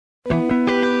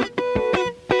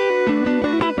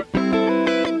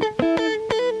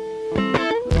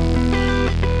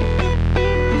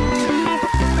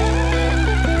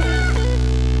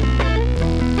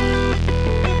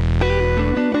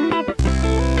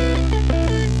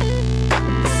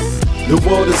The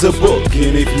world is a book,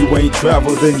 and if you ain't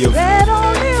traveled, then you've read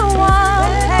only one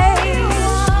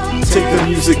page. Take the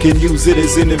music and use it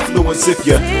as an influence if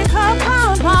you pick up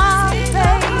my face.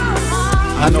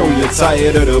 I know you're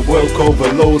tired of the work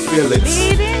overload, feel it's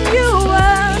leading you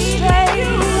astray.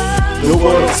 The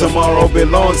world of tomorrow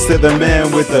belongs to the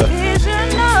man with the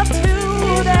vision of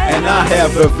today. and I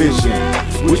have a vision.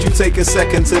 Would you take a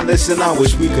second to listen? I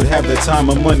wish we could have the time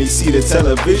of money, see the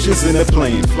televisions in the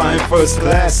plane, flying first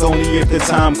class only if the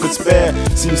time could spare.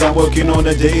 Seems I'm working on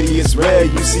a daily, it's rare.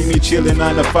 You see me chilling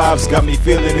 9 to 5's got me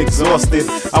feeling exhausted.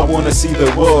 I wanna see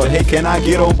the world, hey, can I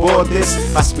get on board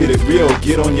this? I spit it real,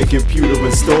 get on your computer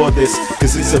and store this,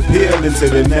 cause it's appealing to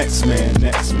the next man.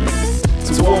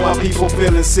 To all my people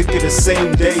feeling sick of the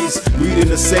same days, reading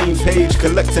the same page,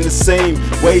 collecting the same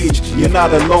wage. You're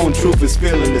not alone, truth is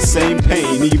feeling the same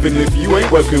pain. Even if you ain't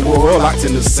working, we're all locked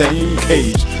in the same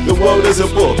cage. The world is a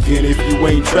book, and if you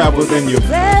ain't traveled, then you've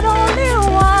read only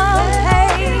one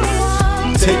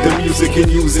page. Take the music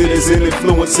and use it as an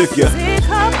influence if you pick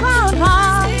up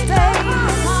my face.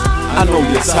 I know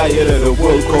you're tired of the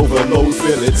work overload,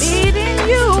 feel it's leading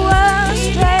you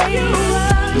astray.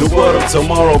 The world of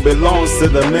tomorrow belongs to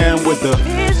the man with the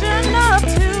vision of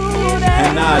today.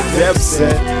 and I deaf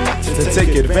set to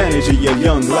take advantage of your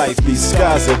young life. These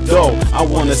skies are dull, I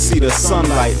wanna see the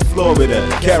sunlight. Florida,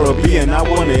 Caribbean, I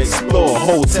wanna explore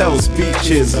hotels,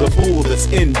 beaches, a pool that's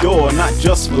indoor, not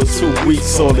just for 2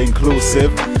 weeks, all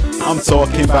inclusive. I'm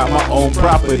talking about my own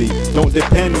property, don't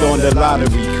depend on the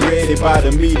lottery created by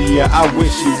the media. I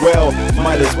wish you well,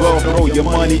 might as well throw your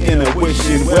money in a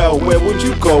wishing well. Where would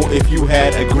you go if you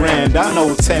had a grand? I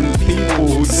know 10 people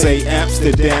who say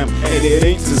Amsterdam, and it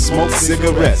ain't to smoke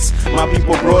cigarettes. My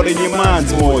people broaden your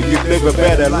minds more, you'd live a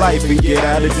better life and get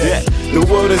out of debt. The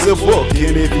world is a book,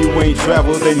 and if you ain't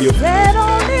traveled, then you've read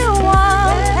only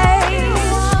one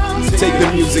page. Take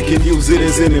the music and use it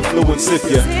as an influence if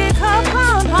you pick up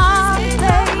my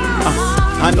face.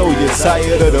 I know you're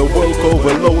tired of the work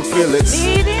overload, feel it's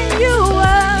leading you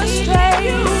astray.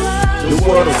 the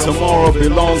world of tomorrow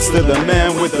belongs to the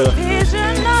man with the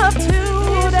vision of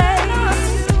today.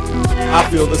 I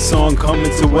feel the song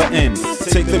coming to an end.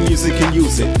 Take the music and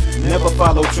use it. Never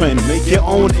follow trend. Make your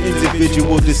own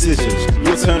individual decisions.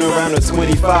 You'll turn around at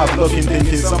 25 looking,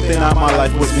 thinking something out my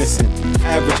life was missing.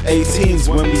 Average 18's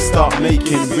when we start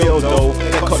making real dough.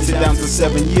 That cuts it down to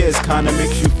 7 years, kinda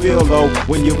makes you feel low.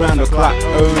 When you're round the clock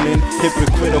earning,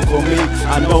 hypocritical me,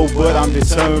 I know, but I'm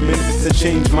determined to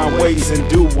change my ways and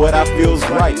do what I feel's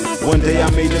right. One day I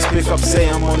may just pick up, say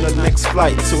I'm on the next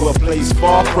flight to a place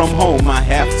far from home. I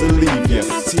have to leave you.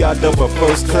 T.I.double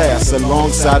first class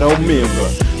alongside O'Meara.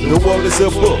 The world is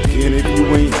a book, and if you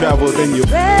ain't traveled, then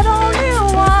you've read only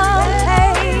one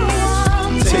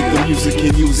page. Take the music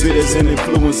and use it as an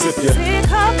influence if you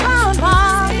pick up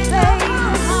my face.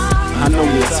 I know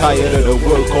you're tired of the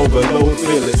work overload,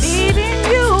 feel it's leading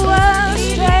you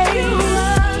astray.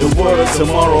 the world of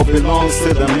tomorrow belongs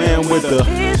to the man with the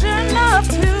vision of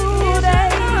today.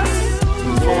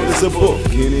 The world is a book,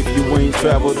 and if you ain't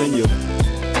traveled, then you